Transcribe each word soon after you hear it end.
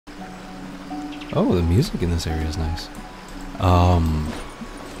Oh, the music in this area is nice.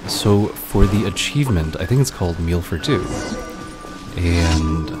 So for the achievement, I think it's called Meal for Two.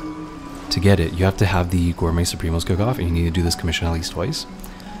 And to get it, you have to have the Gourmet Supremos cook-off, and you need to do this commission at least twice.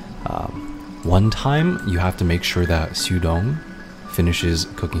 One time, you have to make sure that Xudong finishes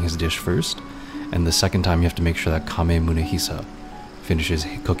cooking his dish first, and the second time you have to make sure that Gourmet and Munehisa finishes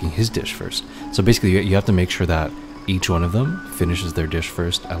cooking his dish first. So basically, you have to make sure that each one of them finishes their dish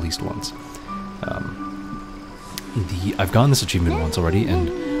first at least once. I've gotten this achievement once already,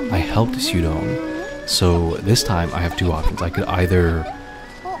 and I helped Xudong. So this time, I have two options. I could either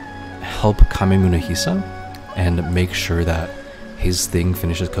help Gourmet Munehisa and make sure that his thing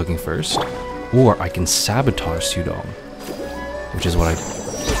finishes cooking first, or I can sabotage Xudong, which is what I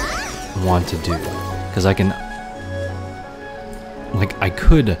want to do. Because I can, like, I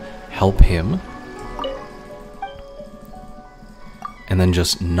could help him and then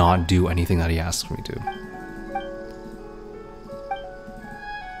just not do anything that he asks me to.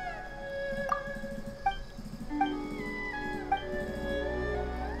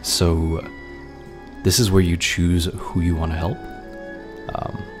 So this is where you choose who you want to help.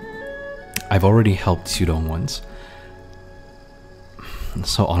 I've already helped Xudong once,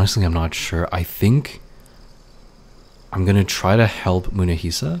 so honestly I'm not sure. I think I'm gonna try to help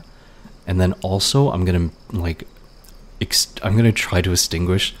Munehisa, and then also I'm gonna try to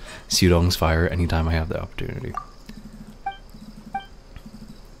extinguish Xudong's fire anytime I have the opportunity.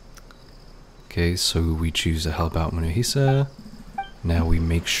 Okay, so we choose to help out Munehisa. Now we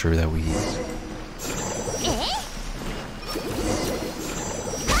make sure that we...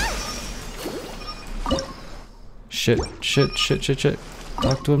 Shit.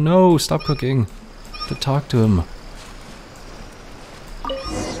 Talk to him. No, stop cooking. To talk to him.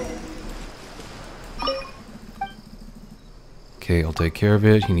 Okay, I'll take care of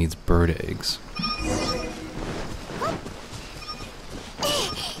it. He needs bird eggs.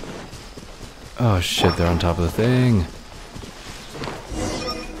 Oh shit, they're on top of the thing.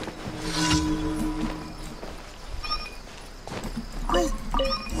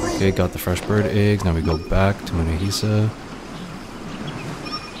 Okay, got the fresh bird eggs. Now we go back to Munehisa.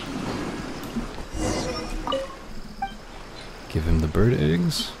 Give him the bird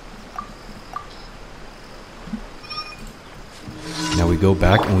eggs. Now we go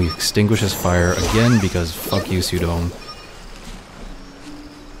back and we extinguish his fire again because fuck you, Xudong.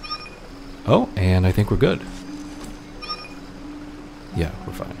 Oh, and I think we're good. Yeah,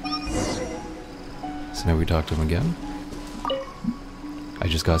 we're fine. So now we talk to him again. I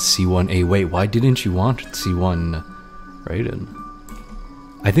just got C1A. Wait, why didn't you want C1 Raiden?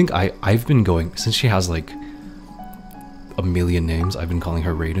 I think I've been going, since she has like a million names, I've been calling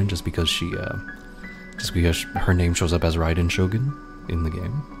her Raiden just because her name shows up as Raiden Shogun in the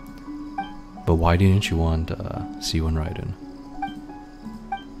game. But why didn't you want C1 Raiden?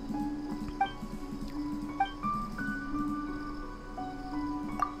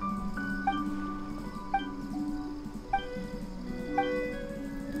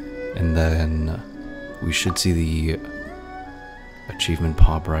 And then we should see the achievement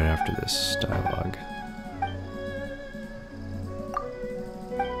pop right after this dialogue.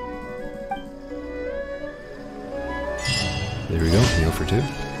 There we go, meal for two.